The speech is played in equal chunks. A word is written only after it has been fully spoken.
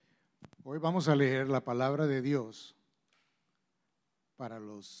Hoy vamos a leer la palabra de Dios para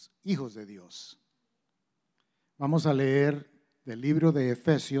los hijos de Dios. Vamos a leer del libro de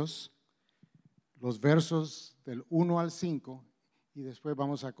Efesios, los versos del 1 al 5, y después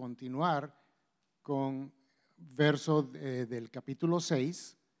vamos a continuar con versos del capítulo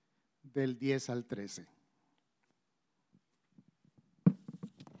 6, del 10 al 13.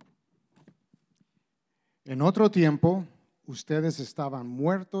 En otro tiempo, ustedes estaban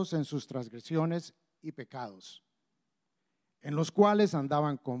muertos en sus transgresiones y pecados, en los cuales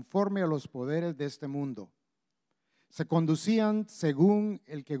andaban conforme a los poderes de este mundo. Se conducían según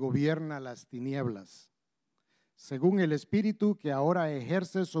el que gobierna las tinieblas, según el espíritu que ahora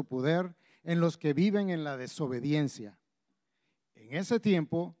ejerce su poder en los que viven en la desobediencia. En ese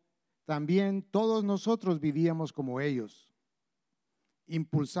tiempo, también todos nosotros vivíamos como ellos,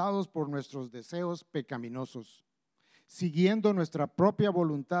 impulsados por nuestros deseos pecaminosos, siguiendo nuestra propia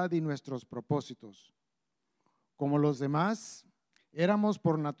voluntad y nuestros propósitos. Como los demás, éramos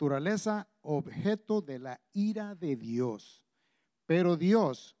por naturaleza objeto de la ira de Dios. Pero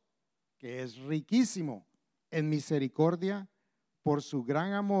Dios, que es riquísimo en misericordia, por su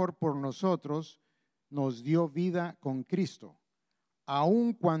gran amor por nosotros, nos dio vida con Cristo,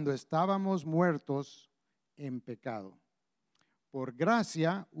 aun cuando estábamos muertos en pecado. Por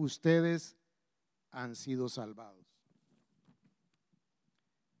gracia, ustedes han sido salvados.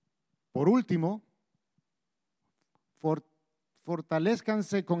 Por último,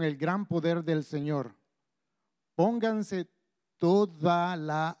 fortalezcanse con el gran poder del Señor. Pónganse toda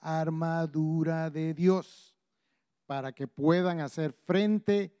la armadura de Dios para que puedan hacer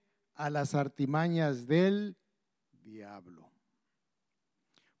frente a las artimañas del diablo.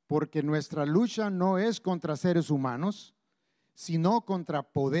 Porque nuestra lucha no es contra seres humanos, sino contra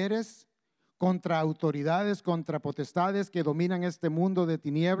poderes, contra autoridades, contra potestades que dominan este mundo de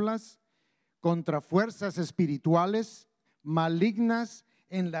tinieblas, contra fuerzas espirituales malignas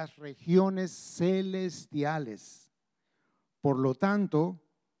en las regiones celestiales. Por lo tanto,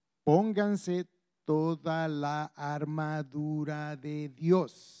 pónganse toda la armadura de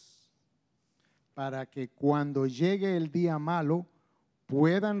Dios para que cuando llegue el día malo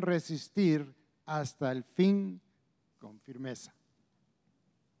puedan resistir hasta el fin con firmeza.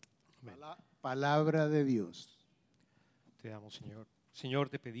 Palabra de Dios. Te damos, Señor. Señor,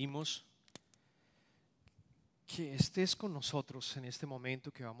 te pedimos que estés con nosotros en este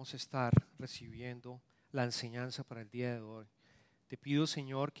momento que vamos a estar recibiendo la enseñanza para el día de hoy. Te pido,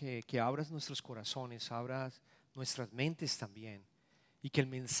 Señor, que abras nuestros corazones, abras nuestras mentes también, y que el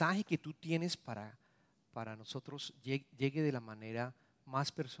mensaje que tú tienes para nosotros llegue de la manera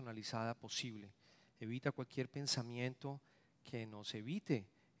más personalizada posible. Evita cualquier pensamiento que nos evite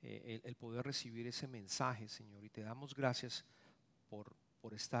el poder recibir ese mensaje, Señor, y te damos gracias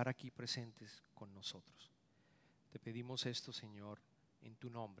por estar aquí presentes con nosotros. Te pedimos esto, Señor, en tu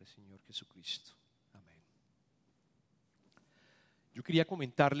nombre, Señor Jesucristo. Amén. Yo quería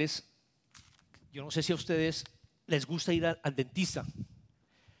comentarles, yo no sé si a ustedes les gusta ir al dentista.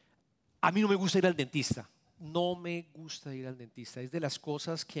 A mí no me gusta ir al dentista. No me gusta ir al dentista. Es de las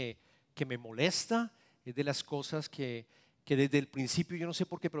cosas que me molesta, es de las cosas que desde el principio, yo no sé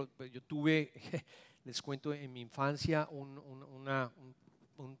por qué, pero yo tuve, les cuento, en mi infancia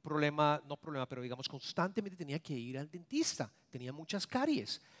un problema, no problema, pero digamos constantemente tenía que ir al dentista, tenía muchas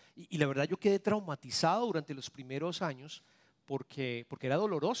caries y la verdad yo quedé traumatizado durante los primeros años porque era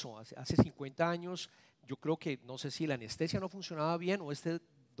doloroso. Hace 50 años yo creo que no sé si la anestesia no funcionaba bien o este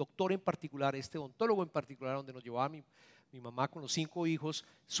doctor en particular, este odontólogo en particular donde nos llevaba mi mamá con los 5 hijos,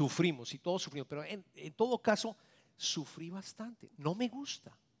 sufrimos y todos sufrimos, pero en todo caso sufrí bastante. No me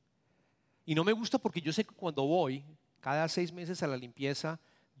gusta. Y no me gusta porque yo sé que cuando voy cada 6 meses a la limpieza,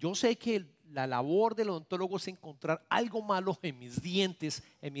 yo sé que la labor del odontólogo es encontrar algo malo en mis dientes,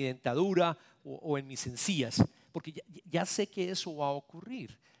 en mi dentadura o en mis encías, porque ya sé que eso va a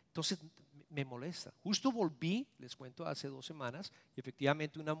ocurrir. Entonces me molesta. Justo volví, les cuento, hace 2 semanas y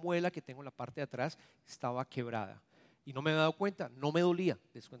efectivamente una muela que tengo en la parte de atrás estaba quebrada. Y no me había dado cuenta, no me dolía,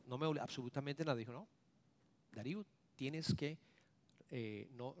 no me dolía absolutamente nada. Dijo, no, Darío, tienes que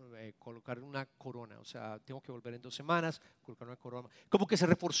colocar una corona, o sea, tengo que volver en 2 semanas, colocar una corona. Como que se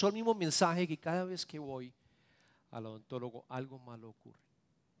reforzó el mismo mensaje que cada vez que voy al odontólogo algo malo ocurre.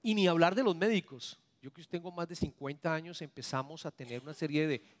 Y ni hablar de los médicos. Yo que tengo más de 50 años empezamos a tener una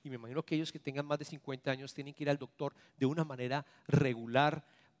serie y me imagino que ellos que tengan más de 50 años tienen que ir al doctor de una manera regular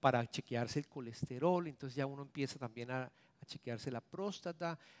para chequearse el colesterol. Entonces ya uno empieza también a chequearse la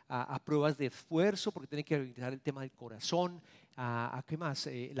próstata, a pruebas de esfuerzo porque tienen que revisar el tema del corazón, a qué más,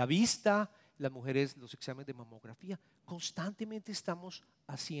 la vista, las mujeres, los exámenes de mamografía. Constantemente estamos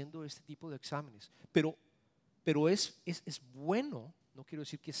haciendo este tipo de exámenes. Pero es bueno, no quiero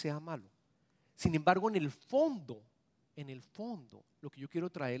decir que sea malo. Sin embargo, en el fondo, lo que yo quiero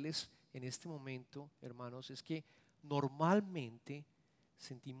traerles en este momento, hermanos, es que normalmente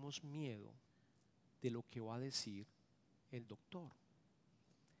sentimos miedo de lo que va a decir el doctor.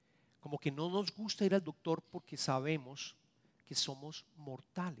 Como que no nos gusta ir al doctor porque sabemos que somos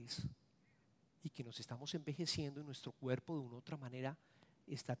mortales y que nos estamos envejeciendo y nuestro cuerpo de una u otra manera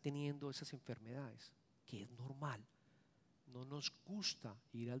está teniendo esas enfermedades, que es normal. No nos gusta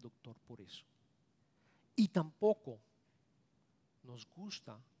ir al doctor por eso. Y tampoco nos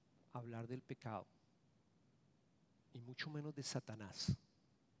gusta hablar del pecado, y mucho menos de Satanás.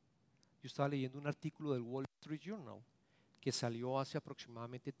 Yo estaba leyendo un artículo del Wall Street Journal que salió hace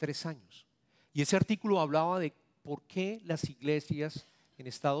aproximadamente 3 años. Y ese artículo hablaba de por qué las iglesias en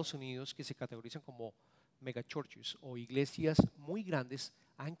Estados Unidos, que se categorizan como megachurches o iglesias muy grandes,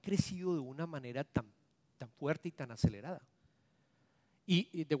 han crecido de una manera tan fuerte y tan acelerada.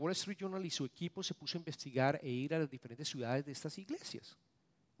 Y The Wall Street Journal y su equipo se puso a investigar e ir a las diferentes ciudades de estas iglesias.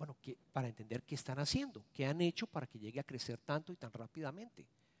 Bueno, para entender qué están haciendo, qué han hecho para que llegue a crecer tanto y tan rápidamente.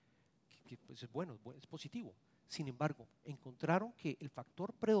 Pues es bueno, es positivo. Sin embargo, encontraron que el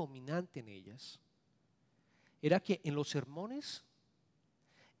factor predominante en ellas era que en los sermones,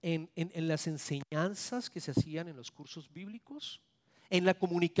 en las enseñanzas que se hacían en los cursos bíblicos, en la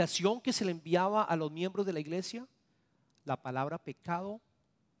comunicación que se le enviaba a los miembros de la iglesia, la palabra pecado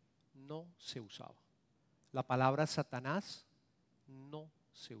no se usaba. La palabra Satanás no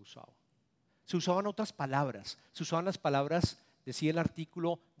se usaba. Se usaban otras palabras. Se usaban las palabras, decía el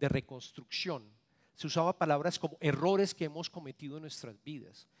artículo, de reconstrucción. Se usaban palabras como errores que hemos cometido en nuestras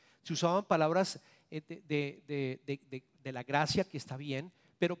vidas. Se usaban palabras de la gracia, que está bien,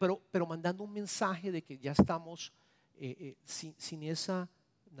 pero mandando un mensaje de que ya estamos sin esa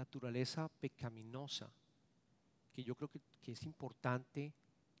naturaleza pecaminosa, que yo creo que es importante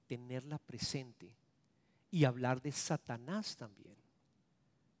tenerla presente, y hablar de Satanás también,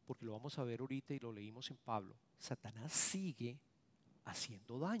 porque lo vamos a ver ahorita y lo leímos en Pablo. Satanás sigue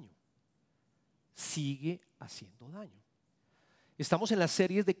haciendo daño, sigue haciendo daño. Estamos en las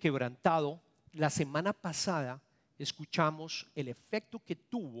series de quebrantado. La semana pasada escuchamos el efecto que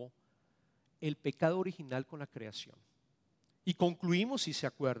tuvo el pecado original con la creación, y concluimos, si se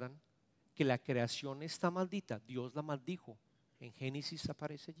acuerdan, que la creación está maldita. Dios la maldijo. En Génesis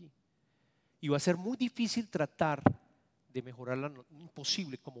aparece allí. Y va a ser muy difícil tratar de mejorarla,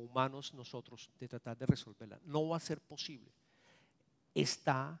 imposible como humanos nosotros, de tratar de resolverla. No va a ser posible.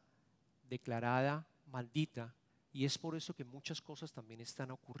 Está declarada maldita, y es por eso que muchas cosas también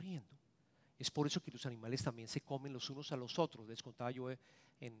están ocurriendo. Es por eso que los animales también se comen los unos a los otros. Les contaba yo,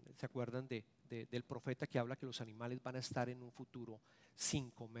 ¿se acuerdan del profeta que habla que los animales van a estar en un futuro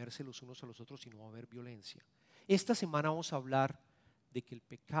sin comerse los unos a los otros y no va a haber violencia? Esta semana vamos a hablar de que el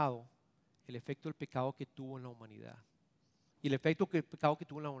pecado, el efecto del pecado que tuvo en la humanidad, y el efecto que el pecado que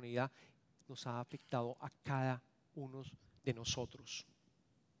tuvo en la humanidad nos ha afectado a cada uno de nosotros.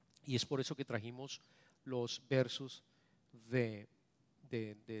 Y es por eso que trajimos los versos del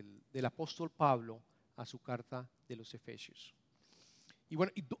apóstol Pablo a su carta de los Efesios. Y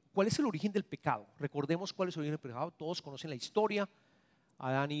bueno, ¿cuál es el origen del pecado? Recordemos cuál es el origen del pecado. Todos conocen la historia.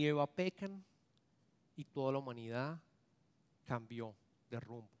 Adán y Eva pecan y toda la humanidad cambió de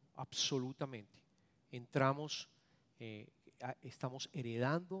rumbo, absolutamente. Estamos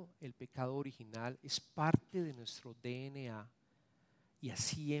heredando el pecado original, es parte de nuestro DNA, y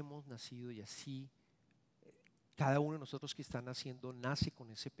así hemos nacido, y así cada uno de nosotros que está naciendo nace con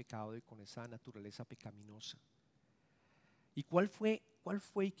ese pecado y con esa naturaleza pecaminosa. ¿Y cuál fue,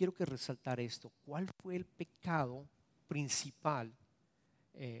 y quiero que resaltar esto, cuál fue el pecado principal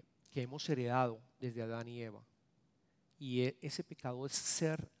que hemos heredado desde Adán y Eva? Y ese pecado es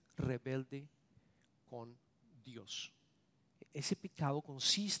ser rebelde con Dios. Ese pecado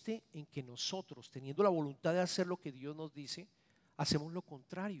consiste en que nosotros, teniendo la voluntad de hacer lo que Dios nos dice, hacemos lo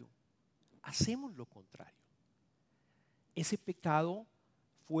contrario. Hacemos lo contrario. Ese pecado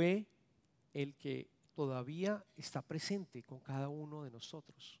fue el que todavía está presente con cada uno de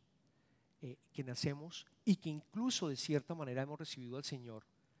nosotros, que nacemos y que incluso de cierta manera hemos recibido al Señor.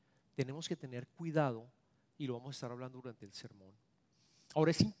 Tenemos que tener cuidado, y lo vamos a estar hablando durante el sermón.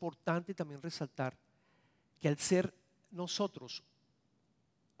 Ahora, es importante también resaltar que al ser nosotros,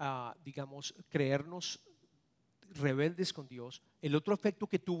 creernos rebeldes con Dios, el otro efecto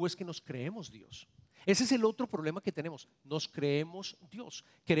que tuvo es que nos creemos Dios. Ese es el otro problema que tenemos. Nos creemos Dios.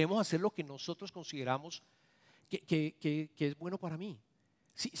 Queremos hacer lo que nosotros consideramos que es bueno para mí,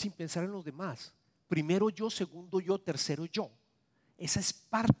 sin pensar en los demás. Primero yo, segundo yo, tercero yo. Esa es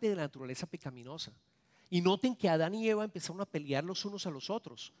parte de la naturaleza pecaminosa. Y noten que Adán y Eva empezaron a pelear los unos a los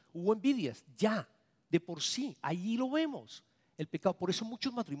otros. Hubo envidias, ya, de por sí, allí lo vemos, el pecado. Por eso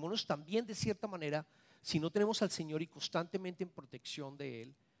muchos matrimonios también, de cierta manera, si no tenemos al Señor y constantemente en protección de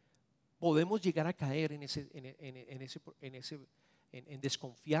Él, podemos llegar a caer en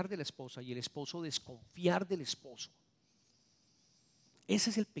desconfiar de la esposa y el esposo desconfiar del esposo.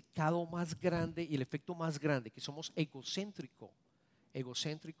 Ese es el pecado más grande y el efecto más grande, que somos egocéntricos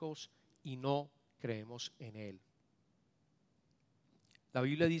y no creemos en Él. La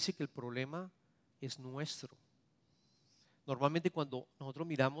Biblia dice que el problema es nuestro. Normalmente cuando nosotros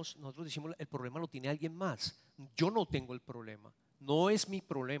miramos, nosotros decimos el problema lo tiene alguien más. Yo no tengo el problema, no es mi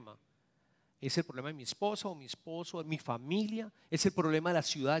problema. Es el problema de mi esposa o mi esposo, de mi familia, es el problema de la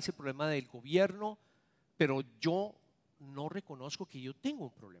ciudad, es el problema del gobierno, pero yo no reconozco que yo tengo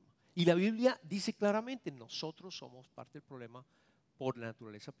un problema. Y la Biblia dice claramente, nosotros somos parte del problema por la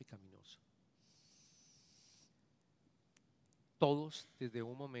naturaleza pecaminosa. Todos desde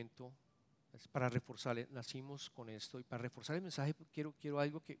un momento, para reforzar, nacimos con esto, y para reforzar el mensaje quiero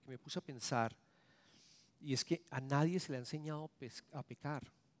algo que me puse a pensar, y es que a nadie se le ha enseñado a pecar.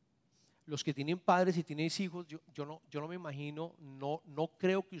 Los que tienen padres y tienen hijos, yo no me imagino, no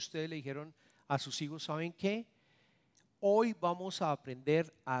creo que ustedes le dijeron a sus hijos, ¿saben qué? Hoy vamos a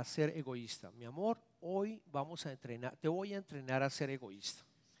aprender a ser egoísta. Mi amor, hoy vamos a entrenar, te voy a entrenar a ser egoísta.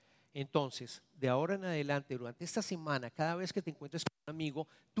 Entonces, de ahora en adelante, durante esta semana, cada vez que te encuentres con un amigo,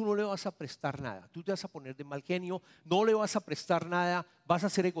 tú no le vas a prestar nada, tú te vas a poner de mal genio, no le vas a prestar nada, vas a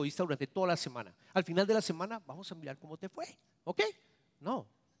ser egoísta durante toda la semana. Al final de la semana, vamos a mirar cómo te fue, ¿ok? No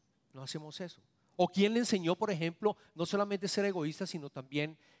hacemos eso. ¿O quién le enseñó, por ejemplo, no solamente ser egoísta, sino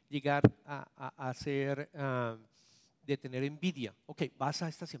también llegar a ser, de tener envidia? Ok, vas a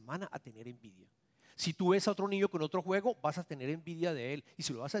esta semana a tener envidia. Si tú ves a otro niño con otro juego, vas a tener envidia de él. Y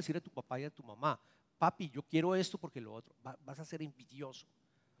si lo vas a decir a tu papá y a tu mamá, papi, yo quiero esto porque lo otro, vas a ser envidioso.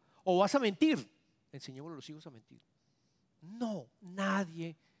 O vas a mentir. Enseñemos a los hijos a mentir. No,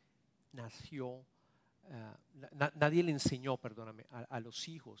 nadie nació. Nadie le enseñó, perdóname, a los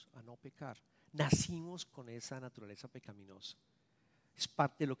hijos a no pecar. Nacimos con esa naturaleza pecaminosa. Es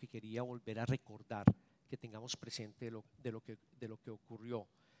parte de lo que quería volver a recordar, que tengamos presente de lo que ocurrió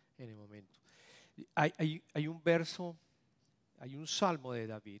en el momento. Hay un verso, hay un salmo de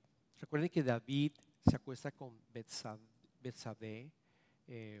David. Recuerden que David se acuesta con Betsabé,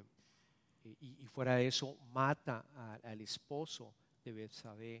 y fuera de eso mata al esposo de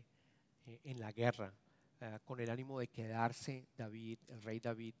Betsabé en la guerra, con el ánimo de quedarse David, el rey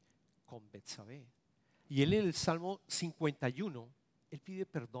David, con Betsabé. Y él en el Salmo 51, él pide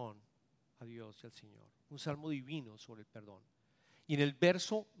perdón a Dios y al Señor. Un salmo divino sobre el perdón. Y en el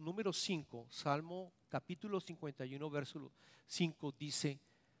verso número 5, Salmo capítulo 51, verso 5, dice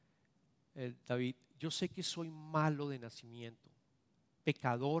David, yo sé que soy malo de nacimiento,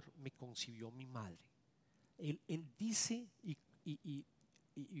 pecador me concibió mi madre. Él dice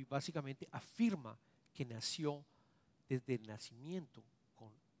y básicamente afirma que nació desde el nacimiento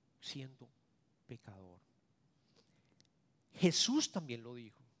siendo pecador. Jesús también lo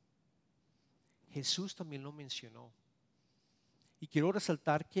dijo. Jesús también lo mencionó. Y quiero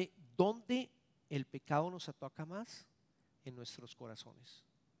resaltar que ¿dónde el pecado nos ataca más? En nuestros corazones.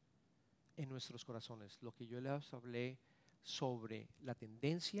 En nuestros corazones. Lo que yo les hablé sobre la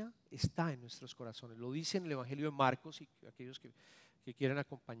tendencia está en nuestros corazones. Lo dice en el Evangelio de Marcos, y aquellos que quieran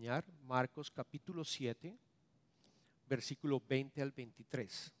acompañar, Marcos capítulo 7, versículo 20 al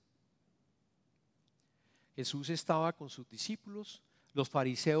 23. Jesús estaba con sus discípulos, los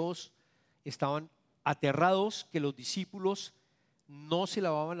fariseos estaban aterrados que los discípulos no se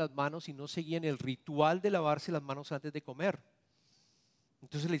lavaban las manos y no seguían el ritual de lavarse las manos antes de comer.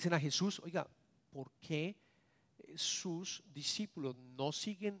 Entonces le dicen a Jesús, oiga, ¿por qué sus discípulos no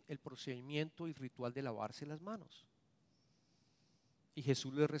siguen el procedimiento y ritual de lavarse las manos? Y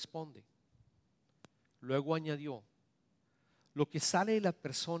Jesús les responde. Luego añadió, lo que sale de la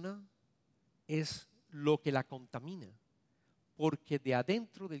persona es lo que la contamina, porque de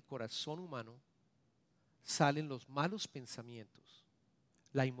adentro del corazón humano salen los malos pensamientos,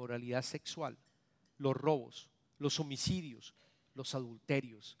 la inmoralidad sexual, los robos, los homicidios, los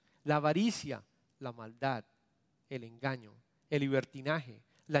adulterios, la avaricia, la maldad, el engaño, el libertinaje,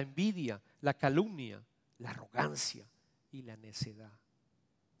 la envidia, la calumnia, la arrogancia y la necedad.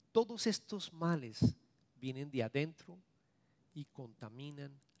 Todos estos males vienen de adentro y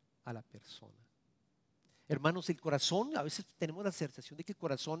contaminan a la persona. Hermanos, el corazón, a veces tenemos la sensación de que el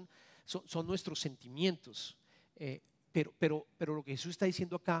corazón son nuestros sentimientos, pero lo que Jesús está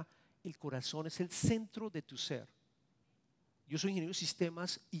diciendo acá, el corazón es el centro de tu ser. Yo soy ingeniero de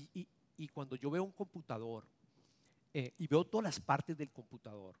sistemas y cuando yo veo un computador y veo todas las partes del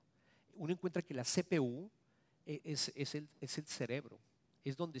computador, uno encuentra que la CPU es el cerebro,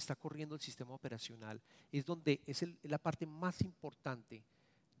 es donde está corriendo el sistema operacional, es la parte más importante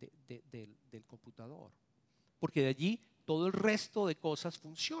del computador, porque de allí todo el resto de cosas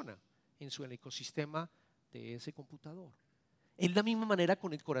funciona en el ecosistema de ese computador. Es la misma manera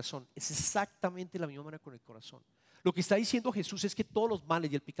con el corazón, es exactamente la misma manera con el corazón. Lo que está diciendo Jesús es que todos los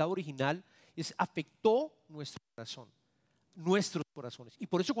males y el pecado original afectó nuestro corazón, nuestros corazones. Y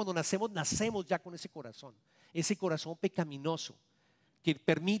por eso cuando nacemos ya con ese corazón pecaminoso, que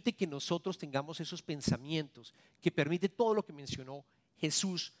permite que nosotros tengamos esos pensamientos, que permite todo lo que mencionó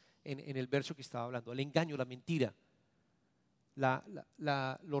Jesús en el verso que estaba hablando, el engaño, la mentira,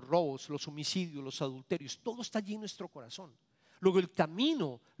 los robos, los homicidios, los adulterios, todo está allí en nuestro corazón. Luego el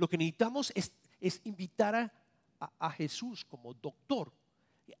camino, lo que necesitamos es invitar a Jesús como doctor,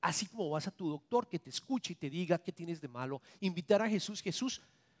 así como vas a tu doctor que te escuche y te diga qué tienes de malo, invitar a Jesús,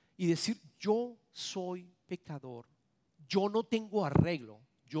 y decir: yo soy pecador, yo no tengo arreglo,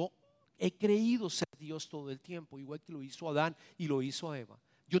 yo he creído ser Dios todo el tiempo, igual que lo hizo Adán y lo hizo Eva.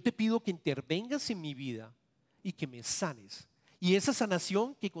 Yo te pido que intervengas en mi vida y que me sanes. Y esa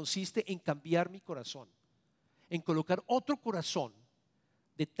sanación que consiste en cambiar mi corazón, en colocar otro corazón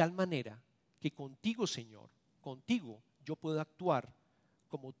de tal manera que contigo, Señor, contigo yo puedo actuar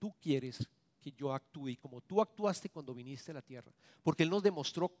como tú quieres que yo actúe y como tú actuaste cuando viniste a la tierra, porque Él nos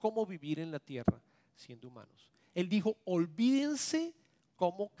demostró cómo vivir en la tierra siendo humanos. Él dijo: olvídense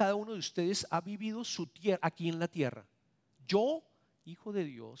cómo cada uno de ustedes ha vivido su tierra aquí en la tierra. Yo, Hijo de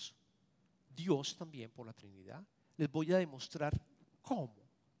Dios, Dios también por la Trinidad, les voy a demostrar cómo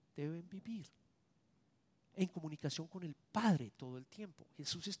deben vivir en comunicación con el Padre todo el tiempo.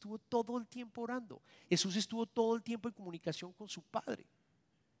 Jesús estuvo todo el tiempo orando. Jesús estuvo todo el tiempo en comunicación con su Padre,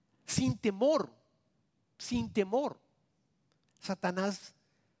 sin temor, sin temor. Satanás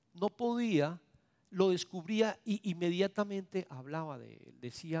no podía, lo descubría y inmediatamente hablaba de él.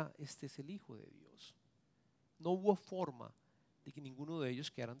 Decía: este es el Hijo de Dios. No hubo forma de que ninguno de ellos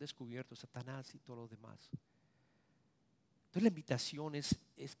quedaran descubiertos, Satanás y todos los demás. Entonces la invitación es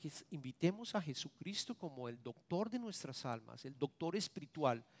que invitemos a Jesucristo como el doctor de nuestras almas, el doctor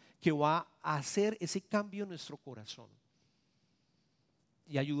espiritual que va a hacer ese cambio en nuestro corazón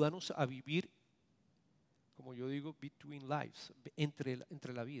y ayudarnos a vivir, como yo digo, between lives, entre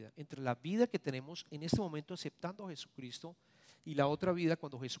la vida que tenemos en este momento aceptando a Jesucristo y la otra vida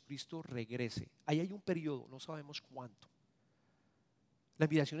cuando Jesucristo regrese. Ahí hay un periodo, no sabemos cuánto. La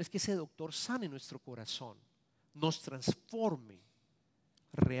invitación es que ese doctor sane nuestro corazón, nos transforme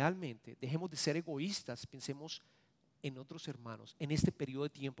realmente, dejemos de ser egoístas, pensemos en otros hermanos, en este periodo de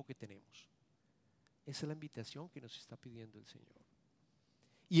tiempo que tenemos. Esa es la invitación que nos está pidiendo el Señor.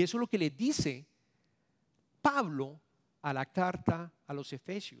 Y eso es lo que le dice Pablo a la carta a los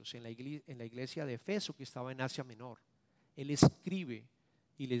Efesios, en la iglesia de Efeso que estaba en Asia Menor. Él escribe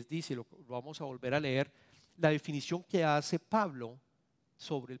y les dice, lo vamos a volver a leer, la definición que hace Pablo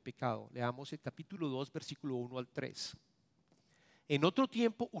sobre el pecado. Leamos el capítulo 2, versículo 1 al 3. En otro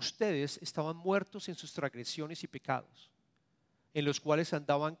tiempo ustedes estaban muertos en sus transgresiones y pecados, en los cuales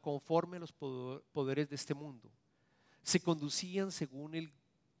andaban conforme a los poderes de este mundo. Se conducían según el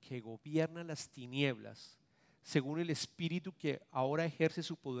que gobierna las tinieblas, según el espíritu que ahora ejerce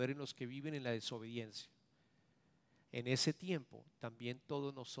su poder en los que viven en la desobediencia. En ese tiempo también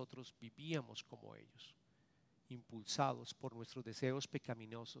todos nosotros vivíamos como ellos, impulsados por nuestros deseos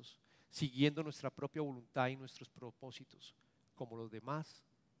pecaminosos, siguiendo nuestra propia voluntad y nuestros propósitos. Como los demás,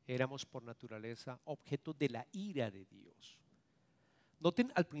 éramos por naturaleza objetos de la ira de Dios. Noten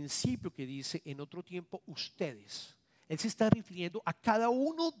al principio que dice: en otro tiempo ustedes. Él se está refiriendo a cada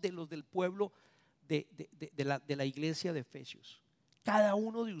uno de los del pueblo de la iglesia de Efesios. Cada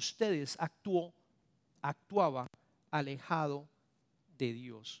uno de ustedes actuaba alejado de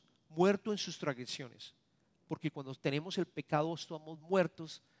Dios, muerto en sus transgresiones. Porque cuando tenemos el pecado estamos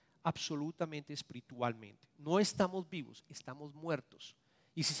muertos absolutamente espiritualmente. No estamos vivos, estamos muertos.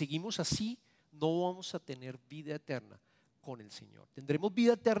 Y si seguimos así, no vamos a tener vida eterna con el Señor. Tendremos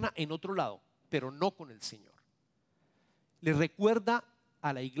vida eterna en otro lado, pero no con el Señor. Le recuerda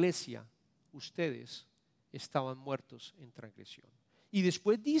a la iglesia: ustedes estaban muertos en transgresión. Y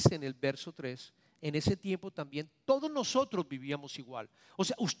después dice en el verso 3: en ese tiempo también todos nosotros vivíamos igual. O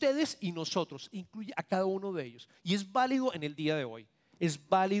sea, ustedes y nosotros, incluye a cada uno de ellos. Y es válido en el día de hoy, es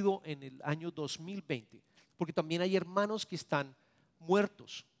válido en el año 2020, porque también hay hermanos que están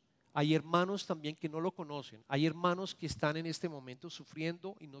muertos. Hay hermanos también que no lo conocen. Hay hermanos que están en este momento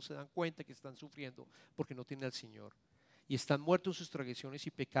sufriendo y no se dan cuenta que están sufriendo porque no tienen al Señor. y están muertos sus transgresiones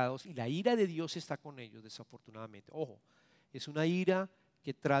y pecados, y la ira de Dios está con ellos, desafortunadamente. Ojo, es una ira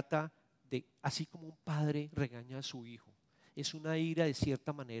que trata de, así como un padre regaña a su hijo, es una ira de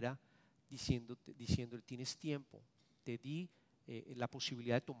cierta manera diciéndole, tienes tiempo, te di la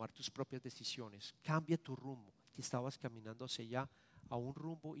posibilidad de tomar tus propias decisiones, cambia tu rumbo, que estabas caminando hacia allá a un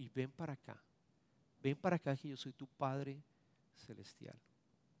rumbo y ven para acá que yo soy tu Padre celestial.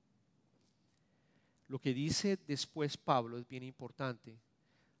 Lo que dice después Pablo es bien importante.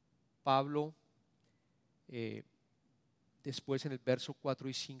 Pablo después en el verso 4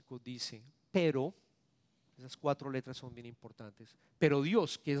 y 5 dice, pero, esas 4 letras son bien importantes, pero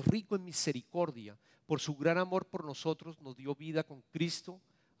Dios, que es rico en misericordia, por su gran amor por nosotros, nos dio vida con Cristo,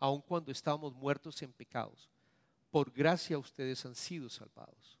 aun cuando estábamos muertos en pecados. Por gracia ustedes han sido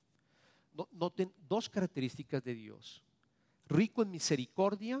salvados. Noten 2 características de Dios: rico en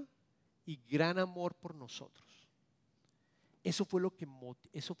misericordia y gran amor por nosotros. Eso fue lo que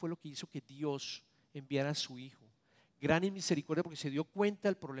hizo que Dios enviara a su Hijo. Gran en misericordia porque se dio cuenta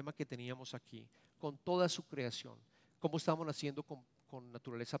del problema que teníamos aquí, con toda su creación, cómo estábamos naciendo con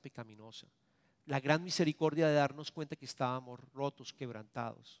naturaleza pecaminosa. La gran misericordia de darnos cuenta que estábamos rotos,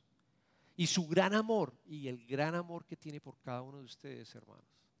 quebrantados. Y su gran amor, y el gran amor que tiene por cada uno de ustedes, hermanos.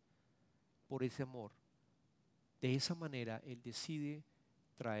 Por ese amor, de esa manera Él decide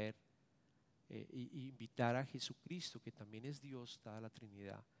traer e invitar a Jesucristo, que también es Dios, dada la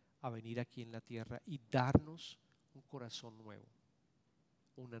Trinidad, a venir aquí en la tierra y darnos un corazón nuevo,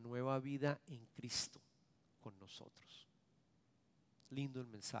 una nueva vida en Cristo con nosotros. Lindo el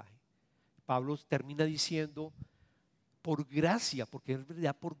mensaje. Pablo termina diciendo, por gracia, porque es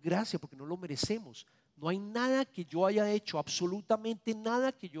verdad, por gracia, porque no lo merecemos. No hay nada que yo haya hecho, absolutamente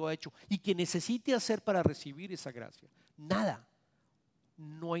nada que yo haya hecho y que necesite hacer para recibir esa gracia. Nada,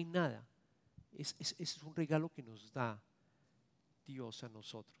 no hay nada. Es un regalo que nos da Dios a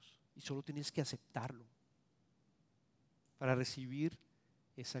nosotros y solo tienes que aceptarlo para recibir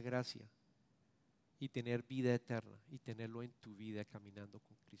esa gracia y tener vida eterna y tenerlo en tu vida caminando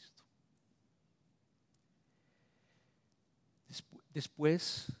con Cristo.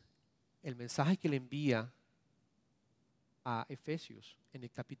 Después, el mensaje que le envía a Efesios en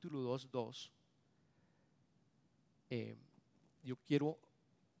el capítulo 2:2, yo quiero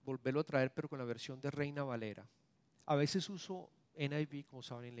volverlo a traer, pero con la versión de Reina Valera. A veces uso NIV, como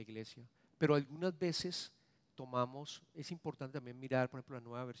saben, en la iglesia, pero algunas veces es importante también mirar, por ejemplo, la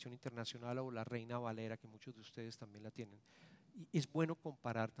nueva versión internacional o la Reina Valera, que muchos de ustedes también la tienen. Y es bueno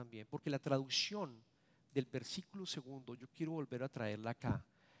comparar también, porque la traducción del versículo 2, yo quiero volver a traerla acá,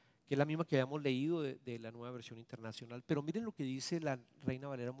 que es la misma que habíamos leído de la nueva versión internacional, pero miren lo que dice la Reina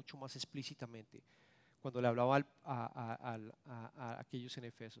Valera mucho más explícitamente, cuando le hablaba a aquellos en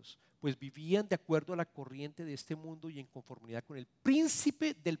Efesos. Pues vivían de acuerdo a la corriente de este mundo y en conformidad con el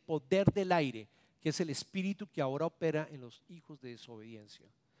príncipe del poder del aire, que es el espíritu que ahora opera en los hijos de desobediencia.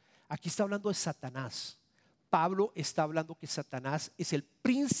 Aquí está hablando de Satanás. Pablo está hablando que Satanás es el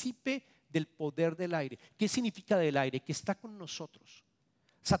príncipe del poder del aire. ¿Qué significa del aire? Que está con nosotros.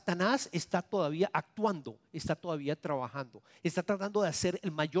 Satanás está todavía actuando, está todavía trabajando, está tratando de hacer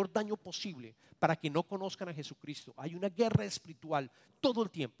el mayor daño posible para que no conozcan a Jesucristo. Hay una guerra espiritual todo el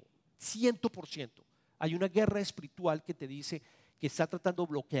tiempo, 100%. Hay una guerra espiritual que te dice que está tratando de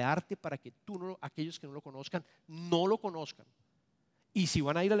bloquearte para que aquellos que no lo conozcan, no lo conozcan. Y si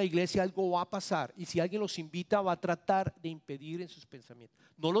van a ir a la iglesia, algo va a pasar. Y si alguien los invita, va a tratar de impedir en sus pensamientos.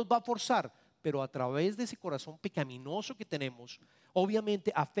 No los va a forzar, pero a través de ese corazón pecaminoso que tenemos,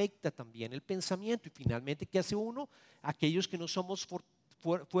 obviamente afecta también el pensamiento. Y finalmente, ¿qué hace uno? Aquellos que no somos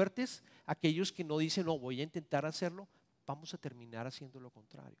fuertes, aquellos que no dicen, no, voy a intentar hacerlo, vamos a terminar haciendo lo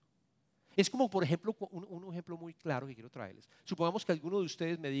contrario. Es como, por ejemplo, un ejemplo muy claro que quiero traerles. Supongamos que alguno de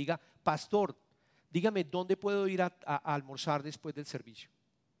ustedes me diga, pastor, dígame, ¿dónde puedo ir a almorzar después del servicio?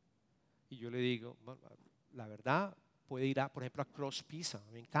 Y yo le digo, bueno, la verdad, puede ir por ejemplo, a Cross Pizza.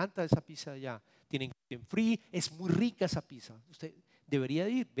 Me encanta esa pizza allá. Tienen gluten free, es muy rica esa pizza. Usted debería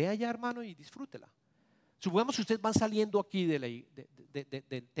ir, ve allá, hermano, y disfrútela. Supongamos que ustedes van saliendo aquí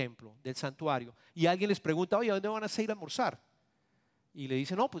del templo, del santuario, y alguien les pregunta, oye, ¿a dónde van a ir a almorzar? Y le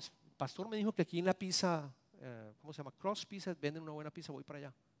dicen, no, pues el pastor me dijo que aquí en la pizza, ¿cómo se llama? Cross Pizza, venden una buena pizza, voy para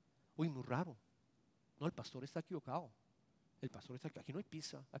allá. Uy, muy raro. No, el pastor está equivocado. El pastor está aquí no hay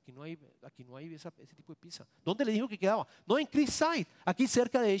pizza, aquí no hay ese tipo de pizza. ¿Dónde le dijo que quedaba? No, en Creekside, aquí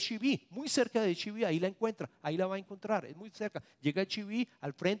cerca de H-E-B, muy cerca de H-E-B, ahí la encuentra, ahí la va a encontrar, es muy cerca. Llega a H-E-B,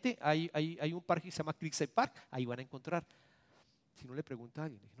 al frente hay un parque que se llama Creekside Park, ahí van a encontrar. Si no le pregunta a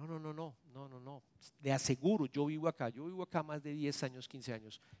alguien, no, le aseguro, yo vivo acá más de 10 años, 15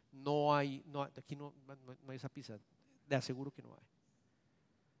 años, aquí no hay esa pizza. Le aseguro que no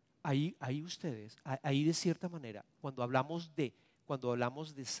hay. Ahí ustedes, ahí de cierta manera, cuando hablamos de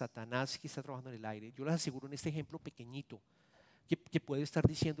Satanás que está trabajando en el aire, yo les aseguro en este ejemplo pequeñito, que puede estar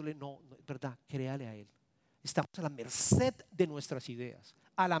diciéndole, no, es verdad, créale a él. Estamos a la merced de nuestras ideas,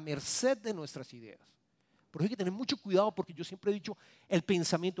 a la merced de nuestras ideas. Por eso hay que tener mucho cuidado, porque yo siempre he dicho, el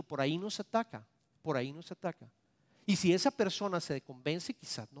pensamiento por ahí nos ataca, por ahí nos ataca. Y si esa persona se convence,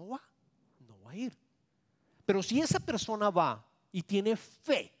 quizás no va a ir. Pero si esa persona va y tiene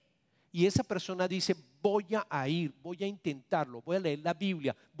fe, y esa persona dice, voy a ir, voy a intentarlo, voy a leer la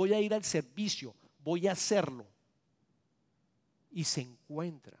Biblia, voy a ir al servicio, voy a hacerlo, y se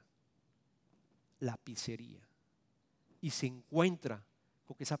encuentra la pizzería, y se encuentra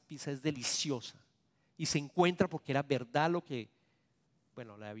con que esa pizza es deliciosa, y se encuentra porque era verdad lo que,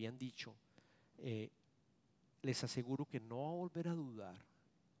 bueno, le habían dicho, les aseguro que no va a volver a dudar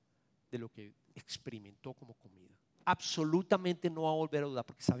de lo que experimentó como comida. Absolutamente no va a volver a dudar,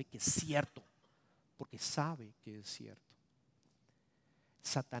 porque sabe que es cierto, porque sabe que es cierto.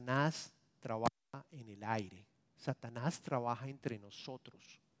 Satanás trabaja en el aire, Satanás trabaja entre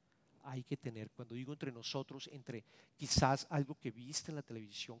nosotros. Hay que tener, cuando digo entre nosotros, entre quizás algo que viste en la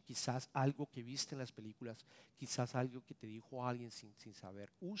televisión, quizás algo que viste en las películas, quizás algo que te dijo alguien sin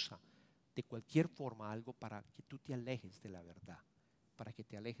saber. Usa de cualquier forma algo para que tú te alejes de la verdad, para que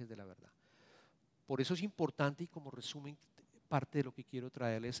te alejes de la verdad. Por eso es importante, y como resumen, parte de lo que quiero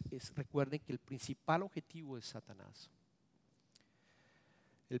traerles es, recuerden que el principal objetivo de Satanás,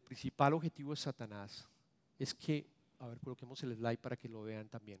 es que, a ver, coloquemos el slide para que lo vean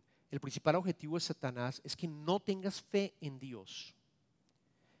también. El principal objetivo de Satanás es que no tengas fe en Dios,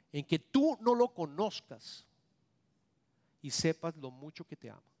 en que tú no lo conozcas y sepas lo mucho que te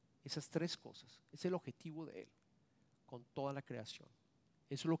ama. Esas tres cosas, es el objetivo de él con toda la creación.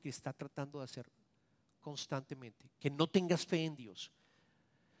 Eso es lo que está tratando de hacer constantemente, que no tengas fe en Dios.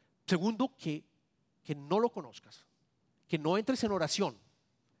 Segundo, que no lo conozcas, que no entres en oración,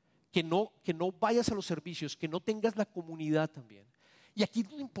 que no vayas a los servicios, que no tengas la comunidad también. Y aquí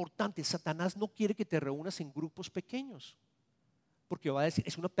es lo importante, Satanás no quiere que te reúnas en grupos pequeños, porque va a decir,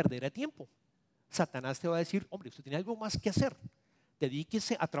 es una pérdida de tiempo. Satanás te va a decir, hombre, usted tiene algo más que hacer,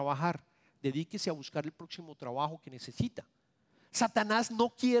 dedíquese a trabajar, dedíquese a buscar el próximo trabajo que necesita. Satanás no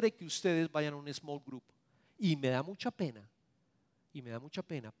quiere que ustedes vayan a un small group, y me da mucha pena,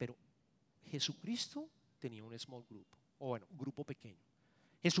 pero Jesucristo tenía un small group, o bueno, un grupo pequeño.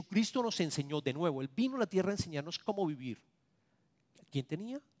 Jesucristo nos enseñó de nuevo, Él vino a la tierra a enseñarnos cómo vivir. ¿Quién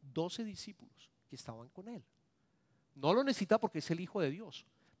tenía? 12 discípulos que estaban con Él. No lo necesita porque es el Hijo de Dios,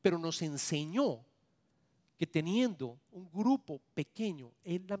 pero nos enseñó que teniendo un grupo pequeño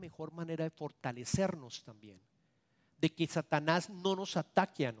es la mejor manera de fortalecernos también, de que Satanás no nos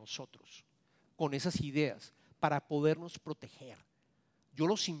ataque a nosotros con esas ideas para podernos proteger. Yo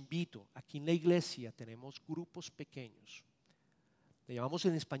los invito, aquí en la iglesia tenemos grupos pequeños, le llamamos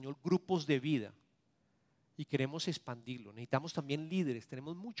en español grupos de vida, y queremos expandirlo. Necesitamos también líderes,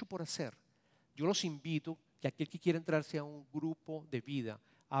 tenemos mucho por hacer. Yo los invito que aquel que quiera entrarse a un grupo de vida,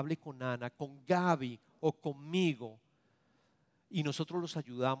 hable con Ana, con Gaby o conmigo, y nosotros los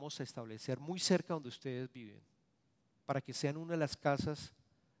ayudamos a establecer muy cerca donde ustedes viven, para que sean una de las casas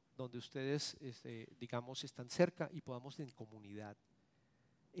donde ustedes, digamos, están cerca y podamos en comunidad.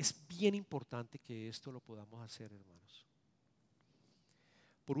 Es bien importante que esto lo podamos hacer, hermanos.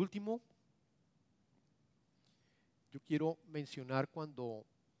 Por último, yo quiero mencionar cuando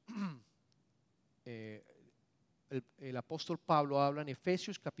el apóstol Pablo habla en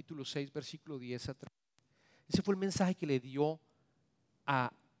Efesios capítulo 6, versículo 10 a 13. Ese fue el mensaje que le dio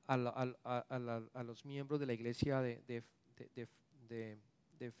a los miembros de la iglesia de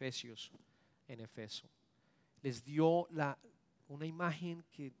Efesios en Efeso. Les dio una imagen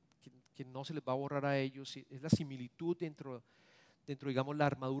que no se les va a borrar a ellos. Es la similitud dentro digamos, la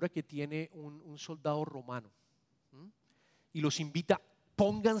armadura que tiene un soldado romano. Y los invita,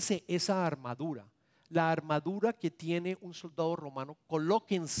 pónganse esa armadura. La armadura que tiene un soldado romano,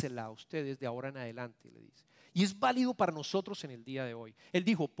 colóquensela a ustedes de ahora en adelante, le dice. Y es válido para nosotros en el día de hoy. Él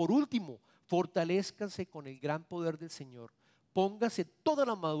dijo, por último, fortalézcanse con el gran poder del Señor. Póngase toda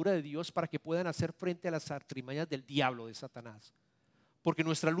la armadura de Dios para que puedan hacer frente a las artimañas del diablo, de Satanás. Porque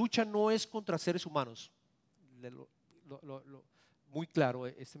nuestra lucha no es contra seres humanos. Muy claro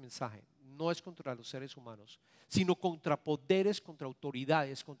este mensaje. No es contra los seres humanos, sino contra poderes, contra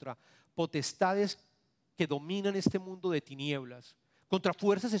autoridades, contra potestades que dominan este mundo de tinieblas, contra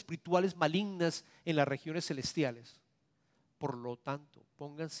fuerzas espirituales malignas en las regiones celestiales. Por lo tanto,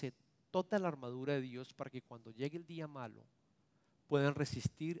 pónganse toda la armadura de Dios para que cuando llegue el día malo puedan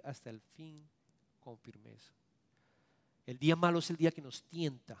resistir hasta el fin con firmeza. El día malo es el día que nos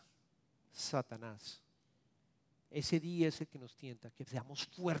tienta Satanás. Ese día es el que nos tienta, que seamos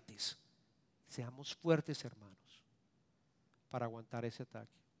fuertes hermanos, para aguantar ese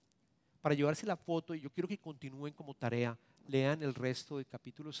ataque. Para llevarse la foto, y yo quiero que continúen como tarea, lean el resto del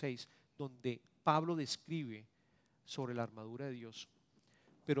capítulo 6, donde Pablo describe sobre la armadura de Dios.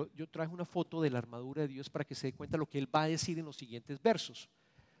 Pero yo traje una foto de la armadura de Dios para que se dé cuenta lo que él va a decir en los siguientes versos.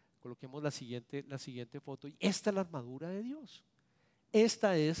 Coloquemos la siguiente foto. Y esta es la armadura de Dios.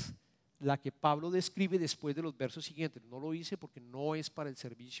 Esta es la que Pablo describe después de los versos siguientes. No lo hice porque no es para el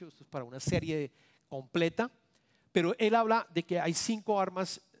servicio, esto es para una serie completa. Pero él habla de que hay 5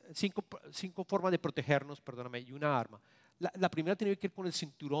 armas, cinco formas de protegernos, perdóname, y una arma. La primera tiene que ver con el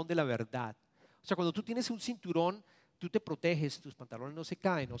cinturón de la verdad. O sea, cuando tú tienes un cinturón, tú te proteges, tus pantalones no se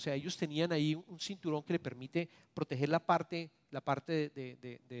caen. O sea, ellos tenían ahí un cinturón que le permite proteger la parte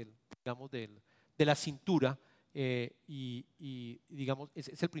digamos, de la cintura. Y digamos,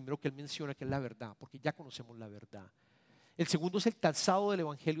 es el primero que él menciona, que es la verdad, porque ya conocemos la verdad. El segundo es el calzado del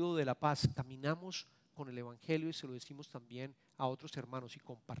Evangelio de la paz. Caminamos con el Evangelio y se lo decimos también a otros hermanos y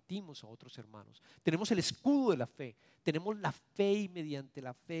compartimos a otros hermanos. Tenemos el escudo de la fe. Tenemos la fe y mediante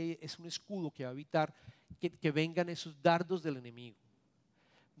la fe es un escudo que va a evitar que vengan esos dardos del enemigo.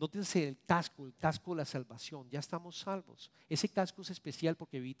 Nótense el casco de la salvación. Ya estamos salvos. Ese casco es especial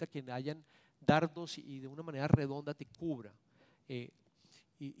porque evita que hayan dardos y de una manera redonda te cubra.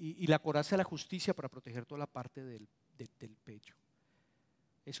 Y la coraza de la justicia para proteger toda la parte del pecho.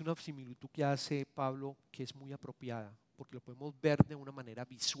 Es una similitud que hace Pablo que es muy apropiada, porque lo podemos ver de una manera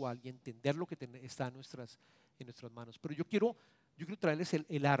visual y entender lo que está en nuestras manos. Pero yo quiero traerles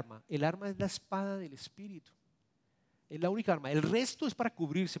el arma. El arma es la espada del Espíritu. Es la única arma. El resto es para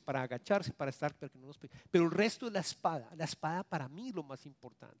cubrirse, para agacharse, para estar, para que no nos pegue. Pero el resto es la espada. La espada para mí es lo más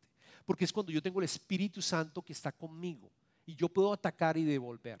importante, porque es cuando yo tengo el Espíritu Santo que está conmigo y yo puedo atacar y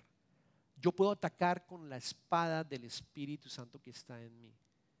devolver. Yo puedo atacar con la espada del Espíritu Santo que está en mí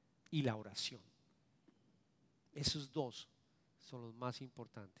y la oración. Esos dos son los más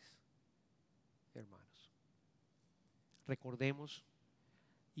importantes, hermanos. Recordemos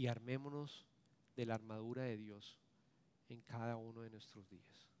y armémonos de la armadura de Dios en cada uno de nuestros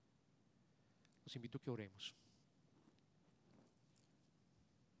días. Los invito a que oremos.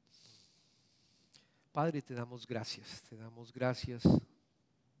 Padre, te damos gracias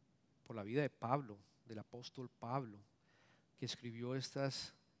por la vida de Pablo, del apóstol Pablo, que escribió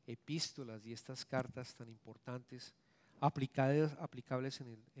estas epístolas y estas cartas tan importantes, aplicables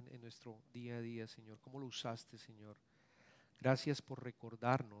en nuestro día a día, Señor. ¿Cómo lo usaste, Señor? Gracias por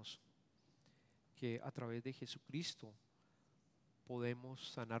recordarnos que a través de Jesucristo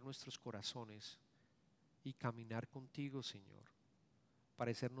podemos sanar nuestros corazones y caminar contigo, Señor,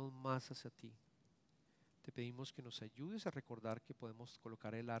 parecernos más hacia ti. Te pedimos que nos ayudes a recordar que podemos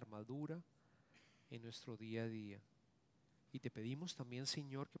colocar la armadura en nuestro día a día. Y te pedimos también,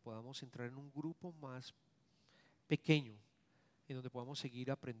 Señor, que podamos entrar en un grupo más pequeño, en donde podamos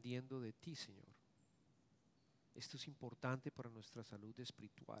seguir aprendiendo de ti, Señor. Esto es importante para nuestra salud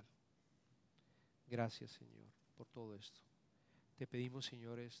espiritual. Gracias, Señor, por todo esto. Te pedimos,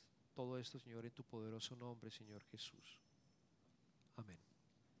 señores, todo esto, Señor, en tu poderoso nombre, Señor Jesús. Amén.